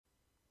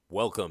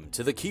Welcome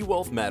to the Key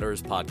Wealth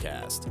Matters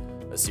podcast,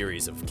 a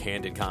series of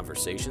candid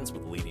conversations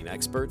with leading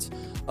experts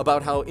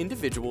about how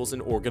individuals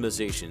and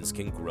organizations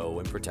can grow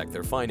and protect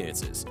their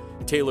finances,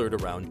 tailored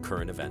around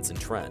current events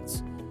and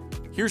trends.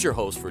 Here's your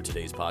host for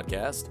today's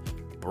podcast,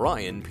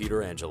 Brian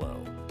Pietrangelo.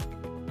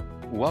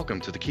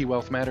 Welcome to the Key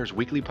Wealth Matters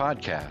weekly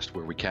podcast,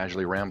 where we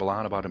casually ramble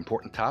on about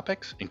important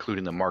topics,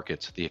 including the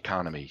markets, the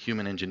economy,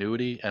 human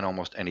ingenuity, and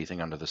almost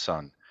anything under the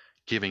sun,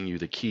 giving you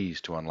the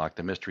keys to unlock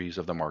the mysteries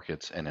of the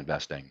markets and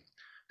investing.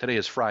 Today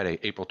is Friday,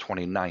 April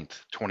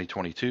 29th,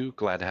 2022.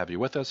 Glad to have you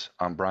with us.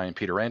 I'm Brian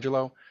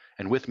Pietrangelo,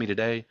 and with me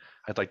today,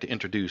 I'd like to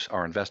introduce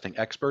our investing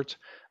experts.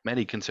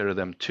 Many consider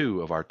them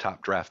two of our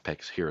top draft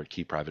picks here at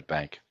Key Private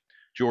Bank.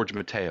 George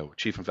Matteo,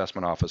 Chief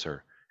Investment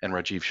Officer, and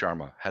Rajiv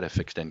Sharma, Head of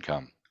Fixed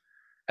Income.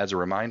 As a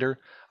reminder,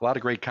 a lot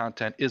of great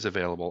content is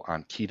available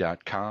on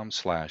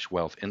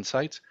key.com/wealth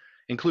insights,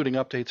 including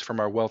updates from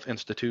our Wealth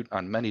Institute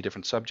on many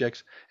different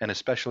subjects, and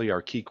especially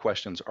our Key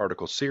Questions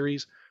article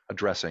series,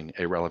 addressing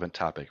a relevant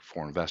topic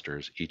for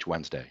investors each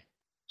Wednesday.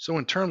 So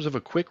in terms of a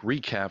quick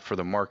recap for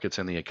the markets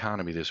and the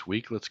economy this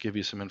week, let's give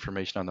you some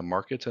information on the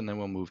markets and then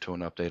we'll move to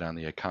an update on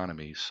the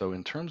economy. So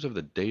in terms of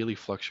the daily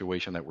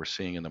fluctuation that we're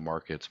seeing in the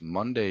markets,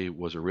 Monday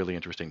was a really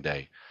interesting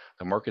day.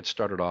 The market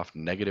started off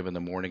negative in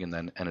the morning and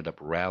then ended up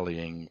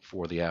rallying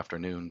for the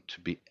afternoon to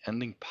be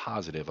ending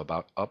positive,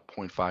 about up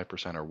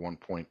 0.5% or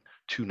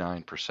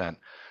 1.29%,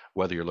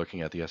 whether you're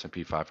looking at the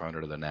S&P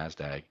 500 or the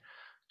NASDAQ.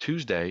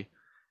 Tuesday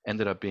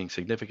ended up being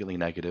significantly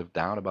negative,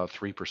 down about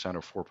 3%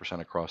 or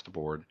 4% across the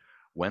board.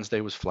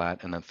 Wednesday was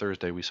flat, and then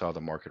Thursday we saw the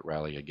market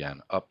rally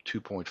again, up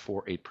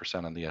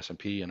 2.48% on the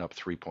S&P and up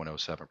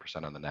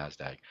 3.07% on the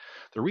NASDAQ.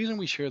 The reason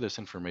we share this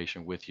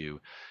information with you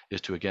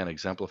is to, again,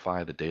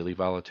 exemplify the daily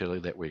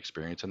volatility that we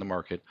experience in the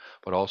market,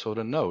 but also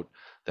to note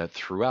that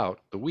throughout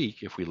the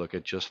week, if we look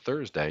at just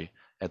Thursday,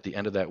 at the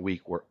end of that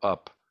week, we're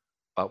up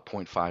about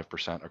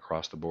 0.5%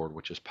 across the board,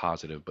 which is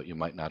positive, but you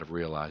might not have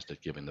realized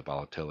it given the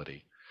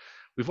volatility.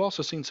 We've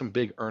also seen some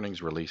big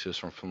earnings releases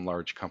from some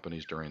large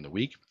companies during the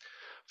week.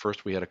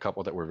 First, we had a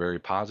couple that were very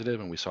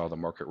positive, and we saw the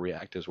market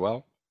react as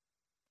well.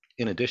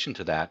 In addition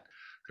to that,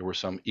 there were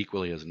some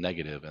equally as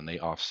negative, and they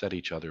offset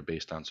each other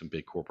based on some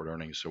big corporate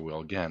earnings. So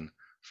we'll again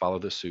follow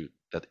the suit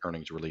that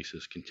earnings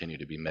releases continue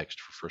to be mixed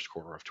for first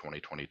quarter of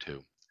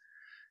 2022.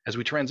 As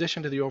we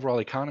transition to the overall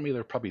economy,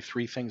 there are probably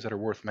three things that are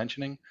worth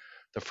mentioning.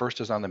 The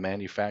first is on the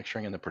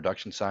manufacturing and the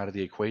production side of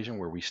the equation,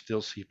 where we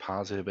still see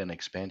positive and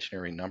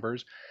expansionary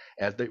numbers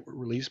as they were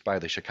released by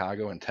the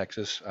Chicago and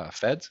Texas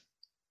Feds,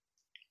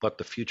 but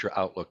the future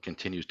outlook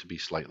continues to be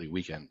slightly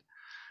weakened.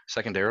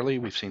 Secondarily,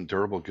 we've seen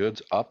durable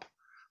goods up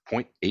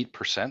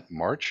 0.8%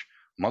 March,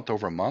 month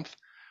over month,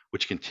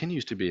 which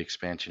continues to be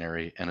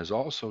expansionary and is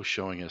also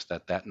showing us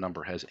that that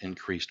number has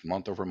increased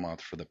month over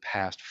month for the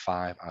past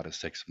 5 out of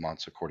 6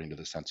 months, according to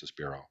the Census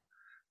Bureau.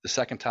 The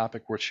second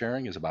topic worth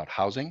sharing is about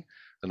housing.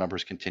 The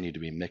numbers continue to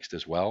be mixed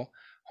as well.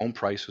 Home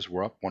prices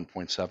were up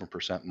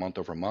 1.7% month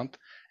over month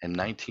and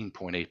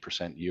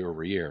 19.8% year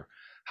over year.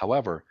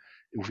 However,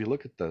 if we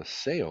look at the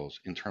sales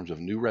in terms of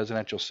new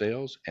residential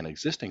sales and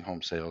existing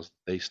home sales,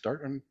 they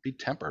start to be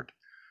tempered.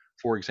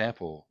 For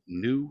example,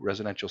 new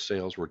residential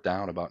sales were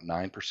down about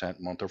 9%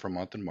 month over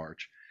month in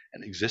March,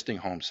 and existing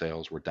home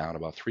sales were down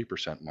about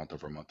 3% month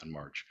over month in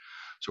March.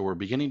 So we're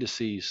beginning to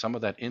see some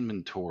of that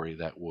inventory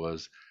that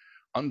was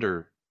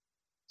under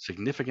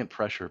significant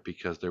pressure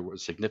because there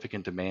was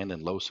significant demand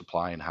and low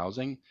supply in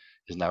housing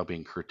is now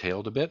being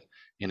curtailed a bit,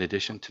 in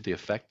addition to the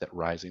effect that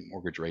rising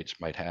mortgage rates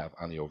might have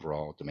on the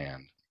overall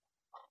demand.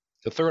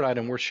 The third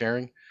item we're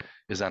sharing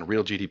is on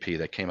real GDP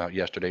that came out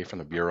yesterday from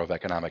the Bureau of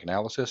Economic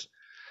Analysis.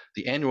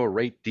 The annual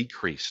rate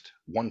decreased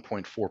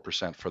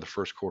 1.4% for the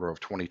first quarter of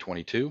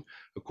 2022,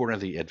 according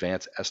to the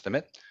advanced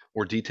estimate.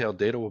 More detailed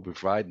data will be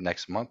provided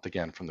next month,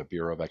 again from the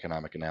Bureau of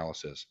Economic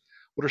Analysis.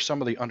 What are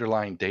some of the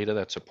underlying data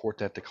that support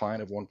that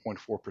decline of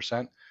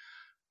 1.4%?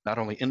 Not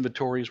only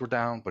inventories were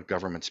down, but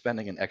government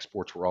spending and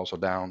exports were also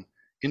down.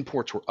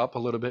 Imports were up a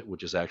little bit,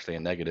 which is actually a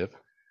negative.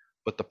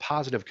 But the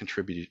positive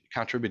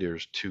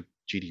contributors to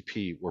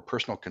GDP were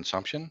personal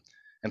consumption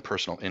and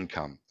personal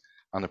income.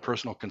 On the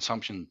personal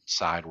consumption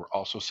side, we're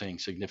also seeing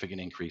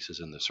significant increases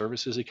in the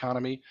services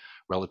economy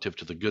relative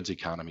to the goods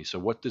economy. So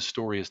what this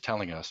story is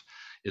telling us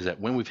is that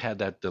when we've had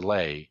that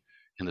delay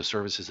in the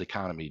services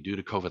economy due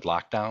to COVID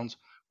lockdowns,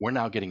 we're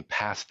now getting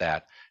past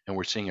that, and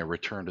we're seeing a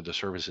return to the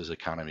services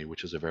economy,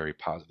 which is a very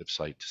positive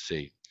sight to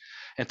see.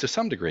 And to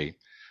some degree,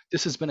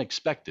 this has been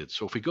expected.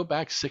 So if we go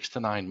back 6 to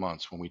 9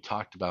 months when we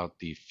talked about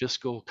the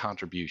fiscal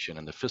contribution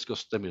and the fiscal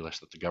stimulus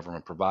that the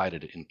government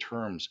provided in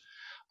terms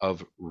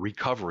of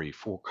recovery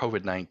for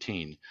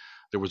COVID-19,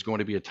 there was going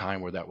to be a time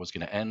where that was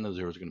going to end.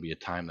 There was going to be a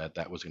time that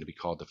that was going to be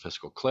called the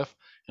fiscal cliff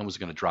and was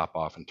going to drop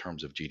off in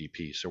terms of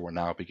GDP. So we're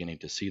now beginning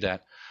to see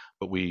that.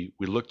 But we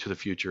look to the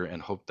future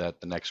and hope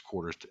that the next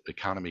quarter's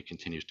economy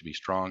continues to be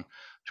strong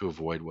to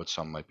avoid what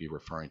some might be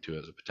referring to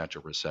as a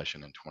potential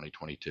recession in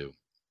 2022.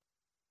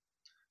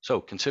 So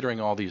considering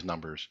all these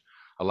numbers,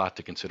 a lot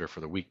to consider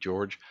for the week,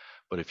 George.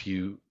 But if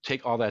you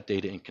take all that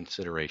data in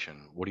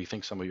consideration, what do you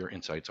think some of your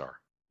insights are?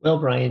 Well,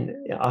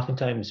 Brian,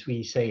 oftentimes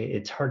we say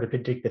it's hard to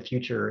predict the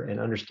future, and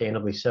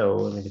understandably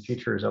so. I mean, the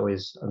future is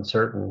always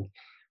uncertain,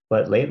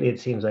 but lately it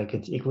seems like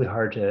it's equally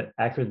hard to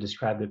accurately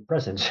describe the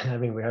present. I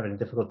mean, we're having a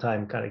difficult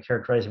time kind of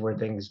characterizing where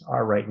things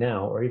are right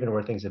now, or even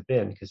where things have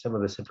been, because some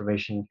of this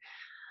information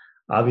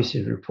obviously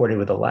is reported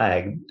with a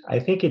lag. I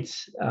think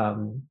it's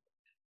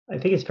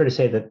fair to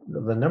say that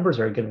the numbers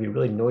are going to be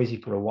really noisy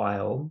for a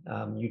while.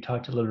 You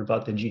talked a little bit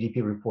about the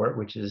GDP report,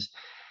 which is,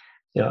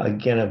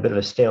 again, a bit of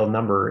a stale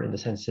number in the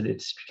sense that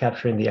it's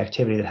capturing the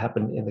activity that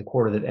happened in the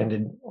quarter that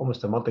ended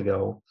almost a month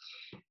ago.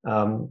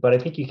 But I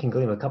think you can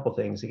glean a couple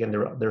things. Again,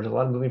 there's a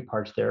lot of moving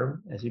parts there.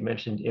 As you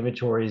mentioned,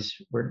 inventories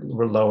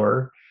were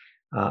lower.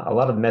 A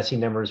lot of messy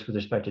numbers with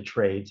respect to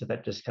trade, so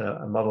that just kind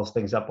of muddles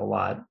things up a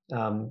lot.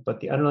 But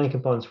the underlying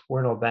components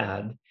weren't all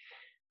bad.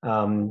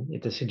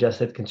 It does suggest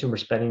that consumer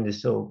spending is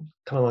still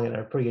coming along at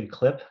a pretty good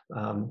clip.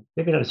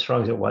 Maybe not as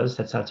strong as it was.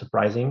 That's not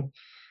surprising.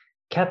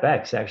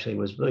 CapEx actually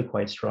was really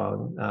quite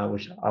strong,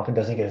 which often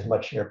doesn't get as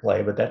much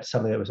airplay, but that's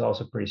something that was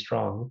also pretty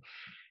strong.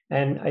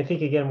 And I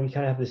think, again, we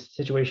kind of have this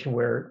situation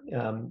where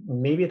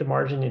maybe at the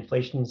margin,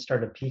 inflation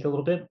started to peak a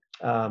little bit.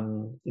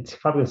 It's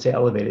probably going to stay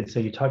elevated. So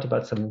you talked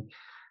about some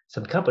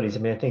companies. I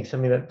mean, I think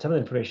some of the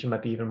information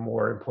might be even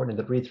more important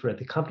to read through at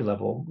the company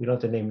level. We don't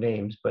have to name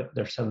names, but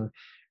there's some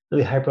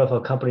really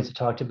high-profile companies that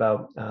talked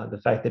about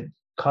the fact that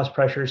cost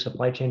pressures,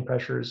 supply chain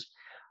pressures,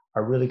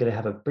 are really going to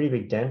have a pretty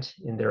big dent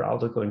in their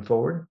outlook going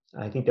forward.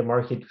 I think the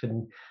market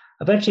can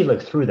eventually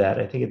look through that.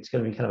 I think it's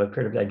going to be kind of a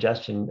period of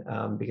digestion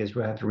because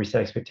we'll have to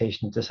reset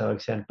expectations to some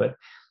extent. But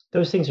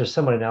those things are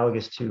somewhat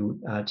analogous to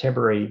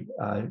temporary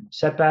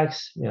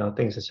setbacks,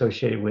 things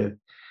associated with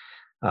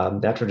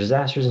natural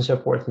disasters and so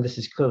forth. And this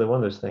is clearly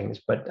one of those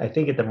things. But I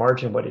think at the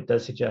margin, what it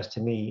does suggest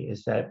to me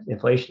is that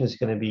inflation is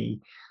going to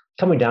be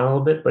coming down a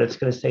little bit, but it's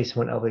going to stay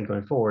somewhat elevated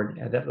going forward.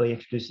 And that really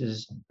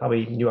introduces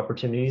probably new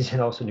opportunities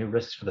and also new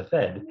risks for the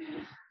Fed.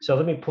 So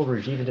let me pull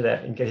Rajiv into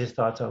that and get his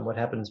thoughts on what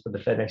happens with the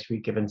Fed next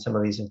week, given some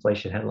of these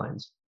inflation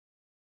headlines.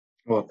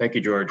 Well, thank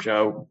you, George.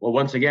 Well,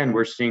 once again,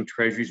 we're seeing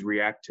Treasuries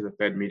react to the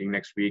Fed meeting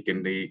next week,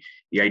 and the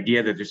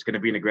idea that there's going to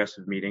be an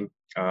aggressive meeting.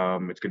 It's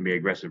going to be an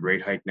aggressive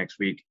rate hike next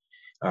week,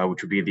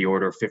 which would be the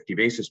order of 50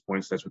 basis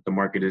points. That's what the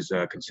market is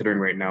considering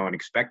right now and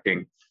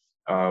expecting.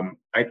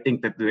 I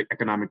think that the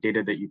economic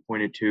data that you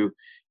pointed to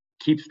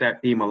keeps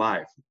that theme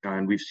alive.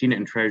 And we've seen it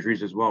in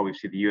treasuries as well. We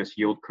see the US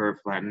yield curve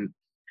flatten.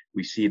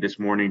 We see this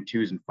morning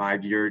 2 and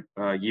 5 year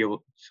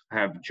yields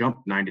have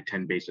jumped 9 to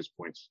 10 basis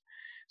points.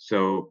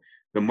 So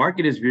the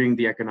market is viewing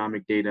the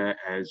economic data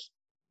as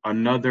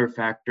another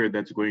factor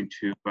that's going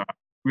to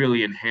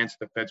really enhance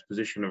the Fed's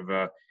position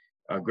of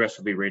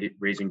aggressively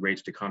raising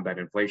rates to combat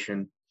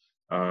inflation.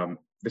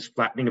 This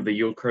flattening of the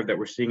yield curve that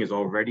we're seeing is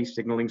already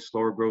signaling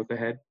slower growth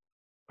ahead.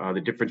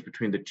 The difference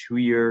between the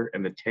 2-year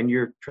and the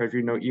 10-year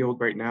Treasury note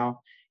yield right now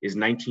is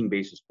 19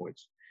 basis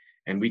points.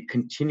 And we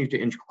continue to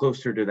inch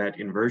closer to that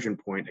inversion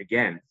point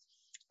again.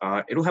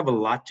 It'll have a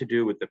lot to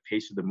do with the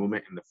pace of the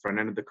movement in the front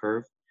end of the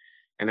curve.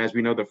 And as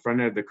we know, the front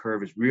end of the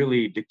curve is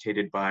really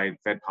dictated by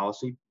Fed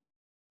policy.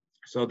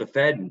 So the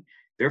Fed,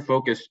 they're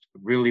focused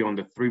really on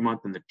the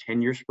 3-month and the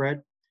 10-year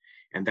spread.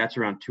 And that's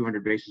around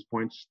 200 basis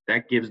points.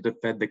 That gives the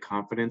Fed the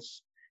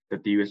confidence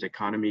that the US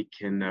economy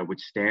can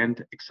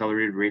withstand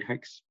accelerated rate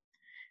hikes.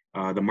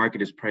 The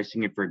market is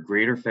pricing in for a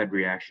greater Fed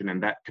reaction,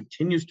 and that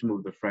continues to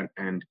move the front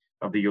end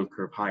of the yield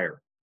curve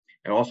higher.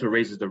 It also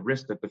raises the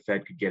risk that the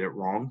Fed could get it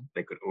wrong.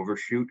 They could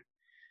overshoot.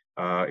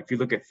 If you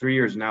look at 3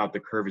 years now, the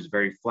curve is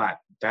very flat.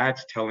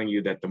 That's telling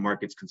you that the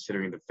market's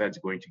considering the Fed's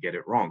going to get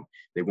it wrong.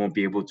 They won't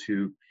be able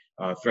to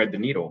thread the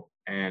needle.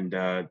 And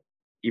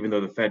even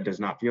though the Fed does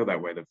not feel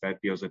that way, the Fed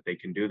feels that they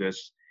can do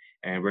this.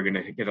 And we're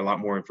going to get a lot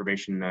more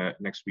information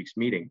next week's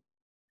meeting.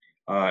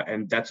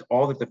 And that's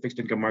all that the fixed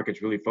income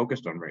market's really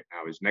focused on right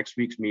now is next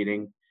week's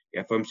meeting.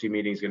 The FOMC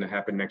meeting is going to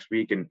happen next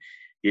week. And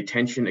the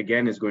attention,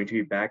 again, is going to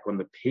be back on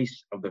the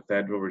pace of the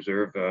Federal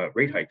Reserve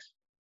rate hikes.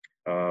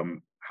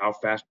 How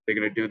fast they're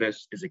going to do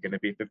this? Is it going to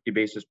be 50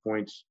 basis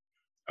points,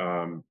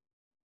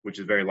 which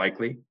is very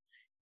likely?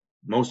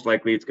 Most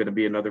likely, it's going to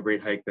be another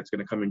rate hike that's going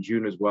to come in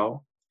June as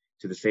well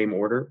to the same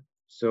order.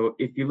 So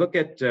if you look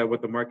at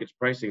what the market's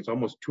pricing, it's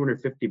almost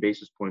 250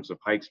 basis points of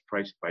hikes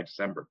priced by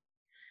December.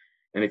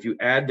 And if you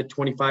add the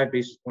 25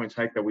 basis points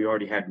hike that we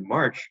already had in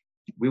March,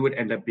 we would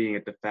end up being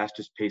at the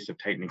fastest pace of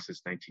tightening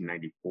since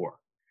 1994.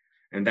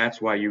 And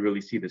that's why you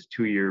really see this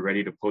 2-year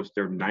ready to post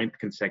their 9th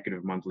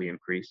consecutive monthly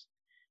increase.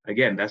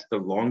 Again, that's the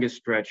longest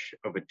stretch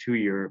of a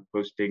 2-year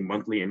posting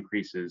monthly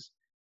increases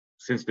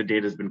since the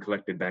data has been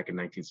collected back in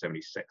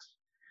 1976.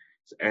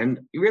 And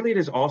really, it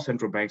is all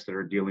central banks that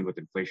are dealing with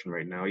inflation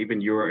right now. Even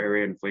euro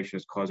area inflation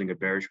is causing a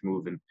bearish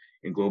move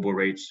in global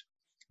rates.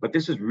 But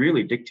this is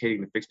really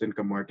dictating the fixed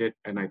income market.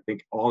 And I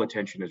think all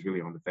attention is really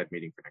on the Fed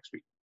meeting for next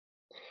week.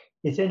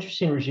 It's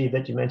interesting, Rajiv,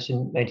 that you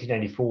mentioned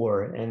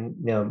 1994, and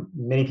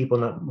many people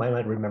might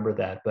not remember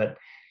that. But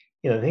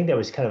the thing that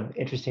was kind of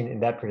interesting in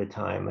that period of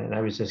time, and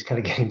I was just kind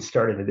of getting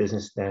started in the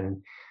business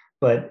then,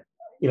 but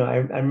I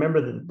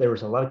remember that there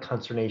was a lot of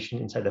consternation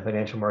inside the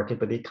financial market,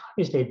 but the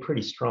economy stayed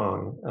pretty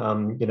strong.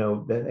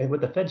 And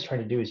what the Fed's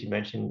trying to do, as you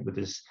mentioned, with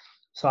this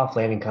soft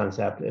landing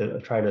concept,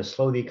 try to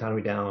slow the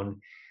economy down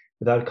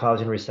without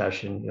causing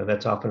recession.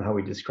 That's often how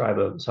we describe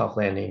a soft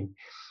landing.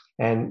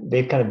 And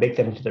they've kind of baked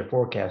that into their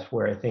forecast,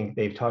 where I think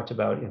they've talked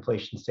about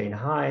inflation staying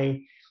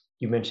high.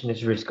 You mentioned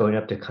interest rates going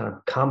up to kind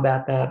of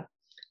combat that.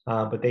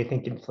 But they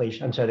think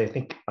they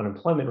think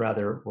unemployment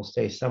rather will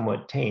stay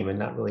somewhat tame and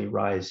not really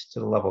rise to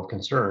the level of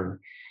concern.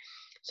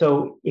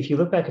 So if you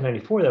look back at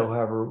 94, though,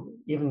 however,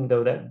 even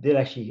though that did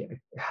actually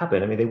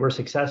happen, I mean, they were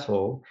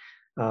successful.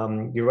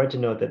 You're right to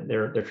note that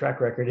their track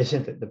record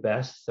isn't the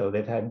best. So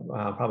they've had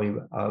probably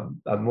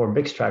a more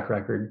mixed track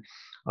record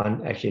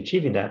on actually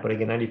achieving that. But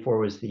again, 94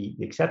 was the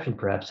exception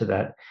perhaps to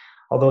that.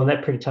 Although in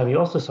that period of time, you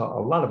also saw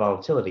a lot of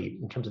volatility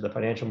in terms of the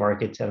financial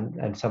markets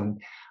and some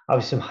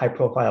obviously some high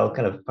profile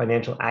kind of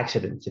financial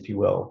accidents, if you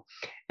will.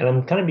 And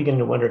I'm kind of beginning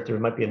to wonder if there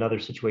might be another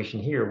situation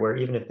here where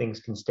even if things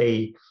can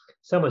stay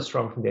somewhat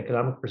strong from the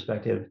economic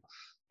perspective,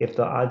 if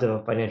the odds of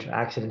a financial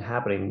accident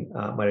happening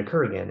might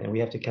occur again. And we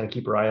have to kind of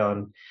keep our eye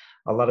on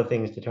a lot of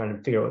things to try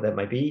and figure out what that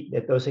might be.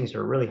 Those things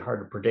are really hard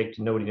to predict.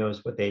 Nobody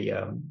knows what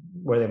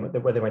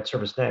where they might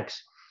service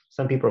next.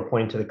 Some people are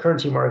pointing to the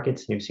currency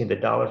markets, and you've seen the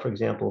dollar, for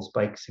example,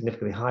 spike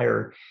significantly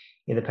higher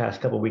in the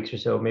past couple of weeks or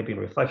so, maybe in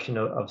reflection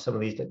of some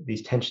of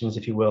these tensions,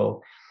 if you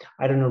will.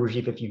 I don't know,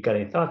 Rajiv, if you've got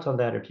any thoughts on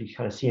that, or if you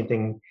kind of see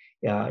anything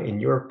from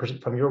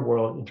your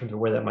world in terms of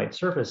where that might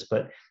surface.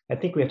 But I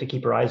think we have to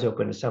keep our eyes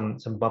open to some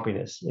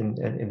bumpiness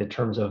in the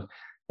terms of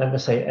not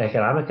necessarily an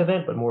economic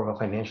event, but more of a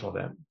financial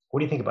event. What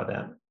do you think about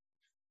that?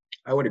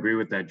 I would agree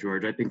with that,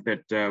 George. I think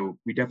that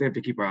we definitely have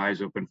to keep our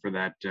eyes open for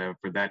that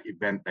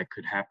event that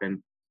could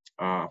happen,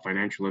 a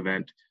financial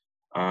event.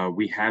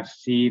 We have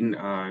seen,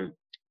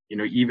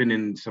 even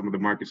in some of the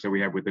markets that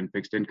we have within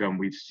fixed income,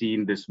 we've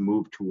seen this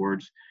move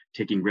towards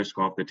taking risk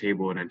off the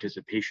table in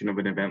anticipation of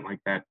an event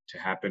like that to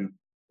happen.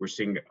 We're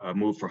seeing a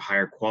move for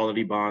higher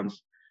quality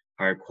bonds,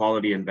 higher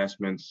quality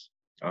investments,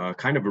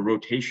 kind of a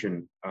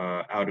rotation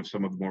out of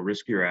some of the more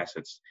riskier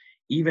assets.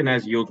 Even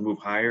as yields move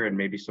higher and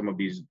maybe some of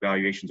these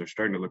valuations are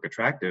starting to look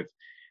attractive,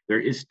 there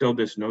is still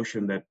this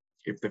notion that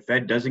if the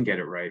Fed doesn't get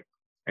it right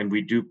and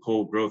we do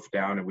pull growth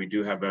down and we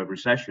do have a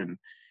recession,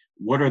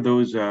 what are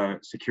those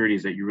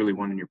securities that you really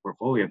want in your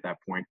portfolio at that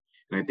point?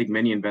 And I think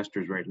many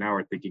investors right now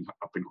are thinking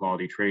up in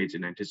quality trades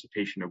in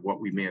anticipation of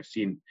what we may have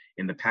seen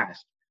in the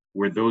past,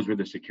 where those were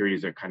the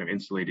securities that kind of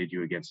insulated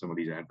you against some of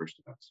these adverse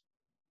events.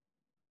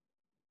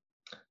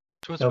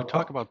 So as we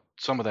talk about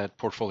some of that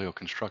portfolio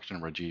construction,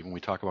 Rajiv, when we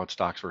talk about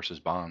stocks versus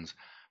bonds,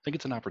 I think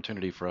it's an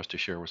opportunity for us to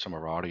share with some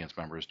of our audience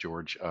members.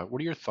 George,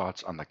 what are your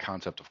thoughts on the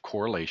concept of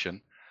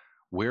correlation?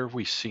 Where have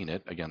we seen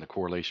it? Again, the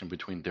correlation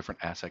between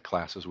different asset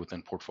classes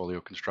within portfolio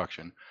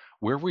construction.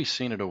 Where have we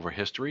seen it over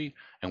history,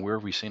 and where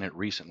have we seen it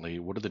recently?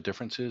 What are the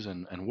differences,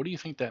 and what do you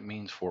think that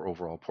means for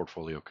overall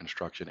portfolio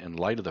construction in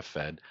light of the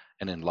Fed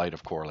and in light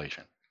of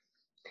correlation?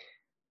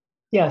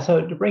 Yeah,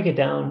 so to break it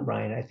down,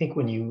 Ryan, I think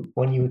when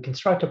you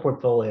construct a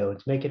portfolio,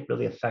 to make it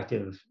really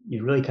effective,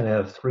 you really kind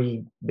of have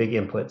three big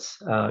inputs.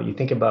 You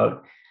think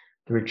about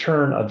the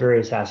return of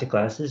various asset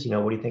classes.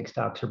 What do you think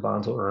stocks or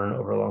bonds will earn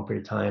over a long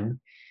period of time?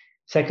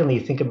 Secondly,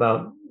 you think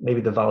about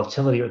maybe the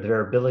volatility or the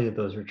variability of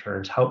those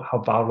returns.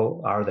 How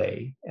volatile are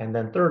they? And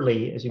then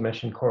thirdly, as you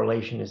mentioned,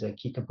 correlation is a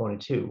key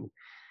component too.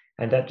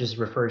 And that just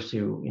refers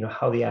to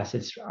how the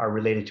assets are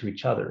related to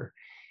each other.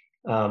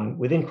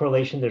 Within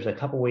correlation, there's a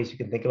couple ways you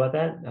can think about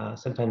that.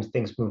 Sometimes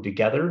things move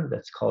together.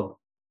 That's called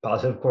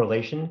positive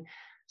correlation.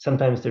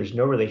 Sometimes there's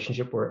no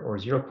relationship or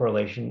zero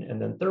correlation.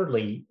 And then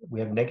thirdly, we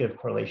have negative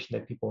correlation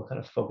that people kind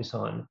of focus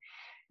on.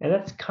 And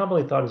that's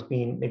commonly thought as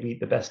being maybe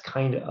the best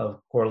kind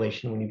of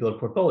correlation when you build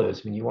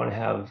portfolios. I mean, you want to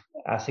have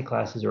asset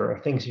classes or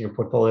things in your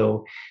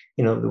portfolio,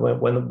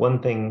 when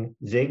one thing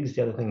zigs,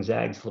 the other thing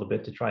zags a little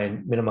bit to try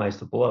and minimize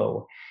the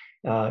blow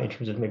in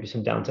terms of maybe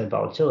some downside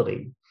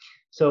volatility.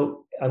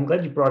 So I'm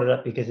glad you brought it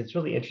up because it's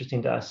really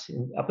interesting to us.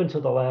 Up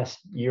until the last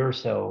year or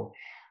so,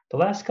 the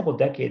last couple of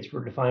decades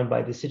were defined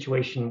by the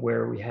situation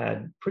where we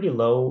had pretty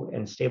low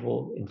and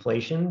stable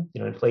inflation.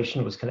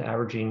 Inflation was kind of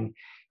averaging,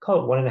 call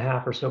it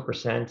 1.5% or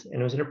so,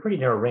 and it was in a pretty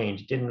narrow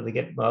range. It didn't really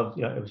get above,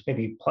 it was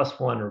maybe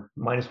 +1 or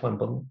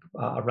 -1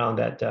 around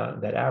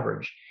that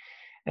average.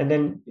 And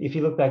then if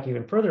you look back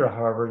even further,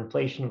 however,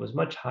 inflation was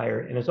much higher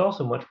and is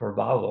also much more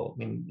volatile.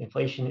 I mean,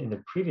 inflation in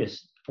the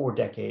previous 4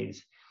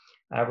 decades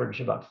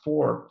averaged about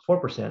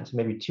 4%, so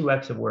maybe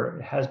 2x of where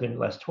it has been the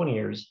last 20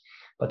 years,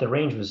 but the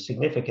range was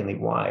significantly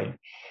wide.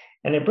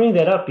 And I bring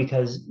that up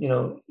because,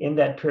 in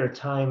that period of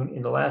time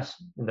in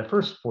the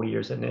first 4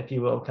 years, and if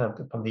you will, kind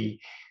of from the,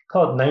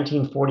 call it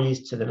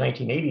 1940s to the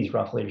 1980s,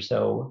 roughly or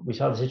so, we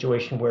saw the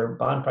situation where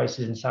bond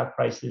prices and stock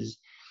prices,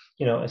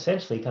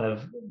 essentially kind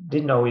of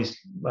didn't always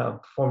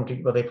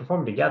they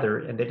performed together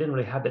and they didn't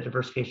really have that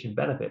diversification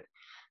benefit.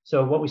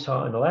 So what we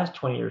saw in the last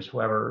 20 years,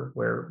 however,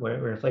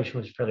 where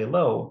inflation was fairly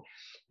low,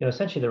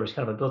 essentially there was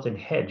kind of a built-in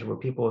hedge where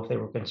people, if they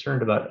were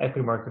concerned about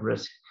equity market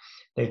risk,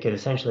 they could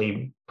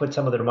essentially put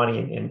some of their money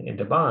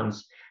into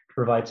bonds to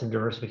provide some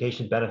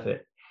diversification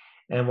benefit.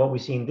 And what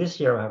we've seen this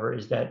year, however,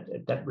 is that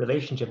that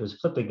relationship has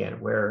flipped again,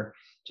 where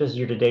just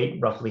year to date,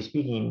 roughly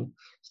speaking,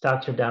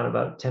 stocks are down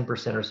about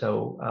 10% or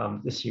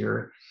so this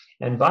year.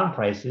 And bond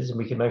prices, and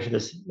we can measure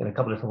this in a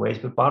couple of different ways,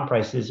 but bond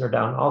prices are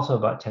down also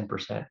about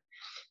 10%.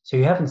 So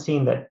you haven't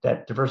seen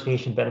that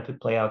diversification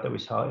benefit play out that we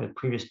saw in the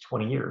previous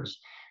 20 years.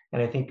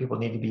 And I think people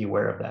need to be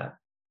aware of that.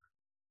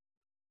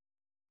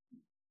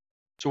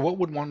 So what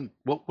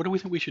do we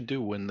think we should do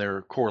when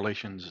their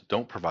correlations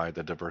don't provide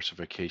the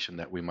diversification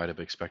that we might have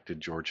expected,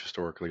 George,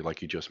 historically,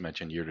 like you just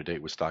mentioned, year to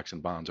date with stocks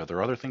and bonds? Are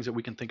there other things that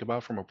we can think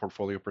about from a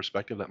portfolio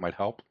perspective that might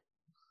help?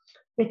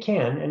 It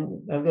can,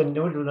 and again,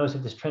 no one knows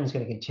if this trend is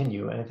going to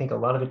continue. And I think a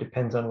lot of it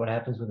depends on what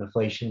happens with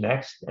inflation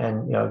next.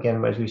 And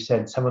again, as we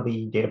said, some of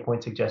the data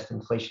points suggest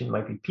inflation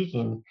might be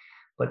peaking,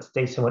 but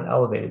stay somewhat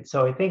elevated.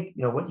 So I think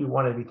what you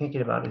want to be thinking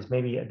about is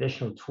maybe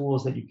additional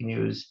tools that you can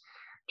use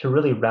to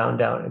really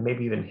round out and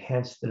maybe even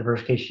enhance the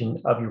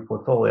diversification of your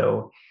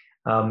portfolio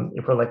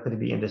if we're likely to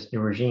be in this new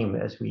regime,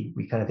 as we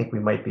kind of think we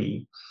might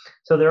be.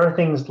 So there are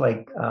things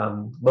like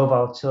low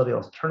volatility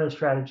alternative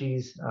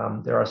strategies.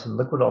 There are some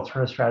liquid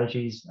alternative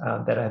strategies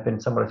that have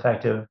been somewhat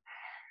effective.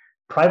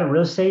 Private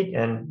real estate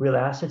and real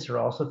assets are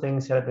also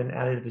things that have been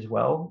additive as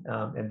well.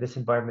 In this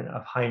environment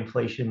of high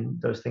inflation,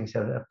 those things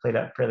have played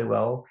out fairly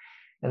well.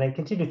 And I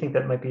continue to think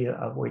that might be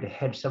a way to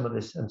hedge some of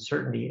this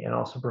uncertainty and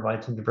also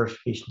provide some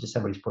diversification to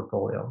somebody's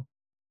portfolio.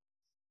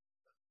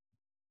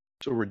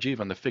 So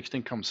Rajiv, on the fixed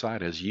income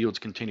side, as yields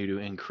continue to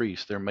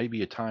increase, there may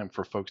be a time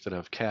for folks that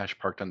have cash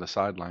parked on the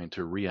sideline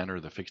to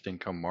re-enter the fixed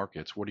income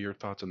markets. What are your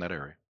thoughts in that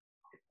area?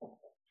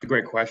 It's a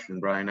great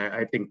question, Brian.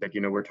 I think that,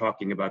 we're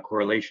talking about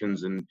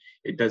correlations, and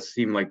it does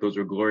seem like those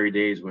were glory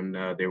days when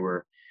there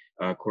were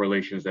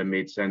correlations that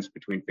made sense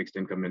between fixed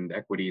income and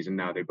equities, and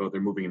now they both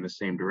are moving in the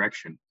same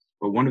direction.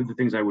 But one of the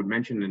things I would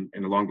mention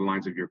and along the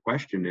lines of your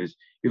question is,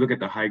 you look at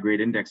the high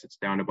grade index, it's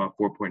down about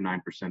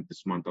 4.9%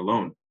 this month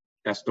alone.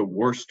 That's the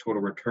worst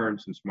total return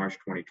since March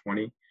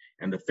 2020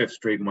 and the fifth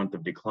straight month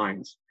of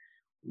declines.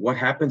 What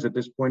happens at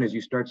this point is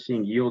you start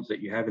seeing yields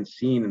that you haven't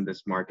seen in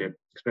this market,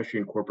 especially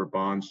in corporate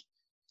bonds,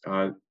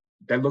 that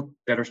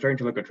are starting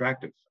to look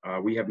attractive.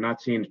 We have not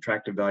seen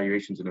attractive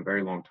valuations in a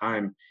very long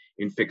time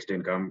in fixed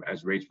income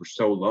as rates were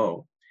so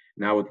low.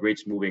 Now with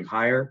rates moving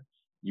higher,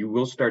 you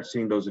will start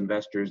seeing those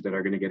investors that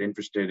are going to get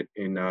interested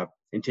in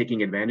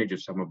taking advantage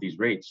of some of these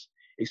rates,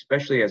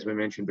 especially as we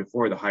mentioned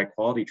before, the high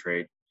quality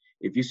trade.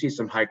 If you see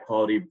some high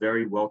quality,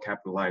 very well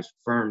capitalized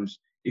firms,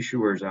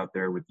 issuers out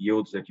there with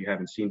yields that you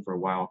haven't seen for a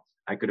while,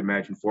 I could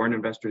imagine foreign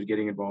investors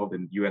getting involved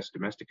and US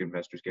domestic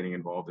investors getting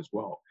involved as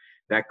well.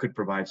 That could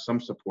provide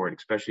some support,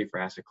 especially for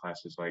asset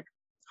classes like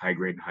high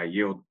grade and high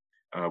yield,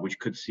 which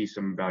could see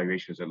some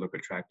valuations that look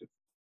attractive.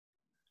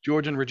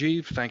 George and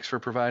Rajiv, thanks for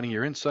providing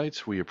your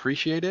insights. We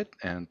appreciate it.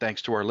 And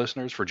thanks to our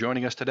listeners for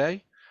joining us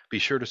today. Be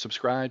sure to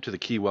subscribe to the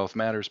Key Wealth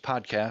Matters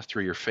podcast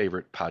through your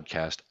favorite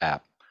podcast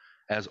app.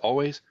 As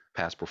always,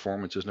 past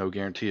performance is no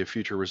guarantee of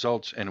future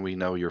results, and we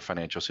know your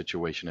financial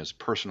situation is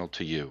personal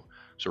to you.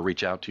 So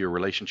reach out to your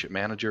relationship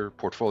manager,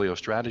 portfolio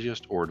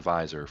strategist, or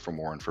advisor for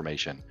more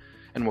information.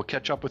 And we'll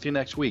catch up with you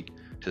next week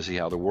to see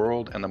how the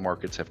world and the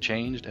markets have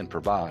changed and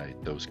provide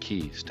those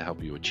keys to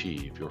help you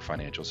achieve your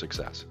financial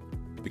success.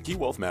 The Key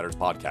Wealth Matters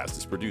podcast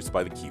is produced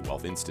by the Key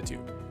Wealth Institute.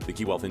 The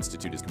Key Wealth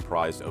Institute is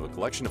comprised of a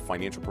collection of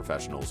financial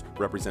professionals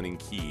representing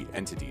key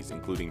entities,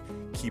 including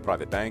Key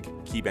Private Bank,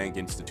 Key Bank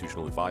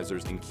Institutional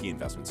Advisors, and Key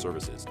Investment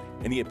Services.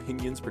 Any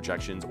opinions,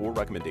 projections, or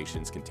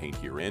recommendations contained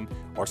herein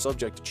are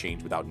subject to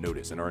change without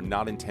notice and are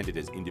not intended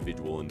as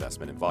individual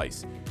investment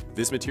advice.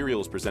 This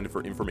material is presented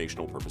for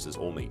informational purposes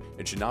only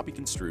and should not be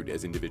construed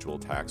as individual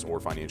tax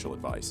or financial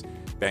advice.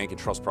 Bank and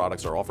trust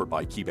products are offered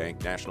by Key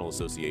Bank National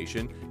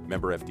Association,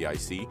 member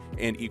FDIC,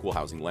 and equal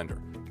housing lender.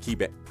 Key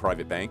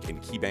Private Bank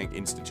and Key Bank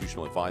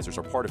Institutional Advisors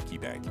are part of Key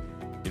Bank.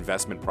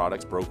 Investment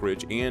products,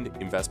 brokerage, and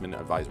investment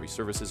advisory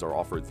services are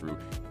offered through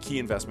Key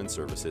Investment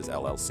Services,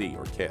 LLC,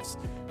 or KISS,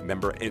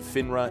 member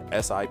FINRA,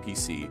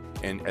 SIPC,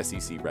 and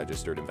SEC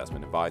registered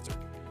investment advisor.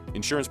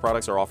 Insurance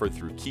products are offered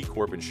through Key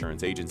Corp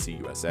Insurance Agency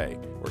USA,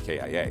 or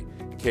KIA.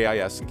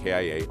 KIS and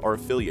KIA are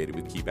affiliated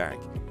with Key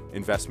Bank.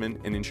 Investment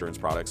and insurance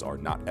products are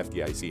not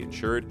FDIC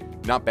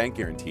insured, not bank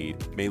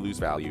guaranteed, may lose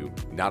value,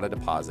 not a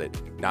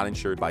deposit, not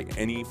insured by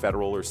any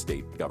federal or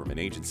state government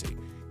agency.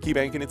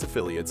 KeyBank and its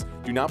affiliates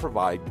do not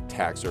provide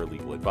tax or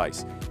legal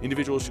advice.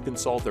 Individuals should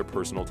consult their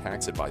personal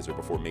tax advisor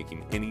before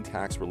making any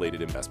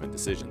tax-related investment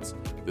decisions.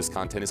 This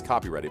content is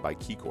copyrighted by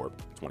KeyCorp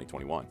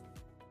 2021.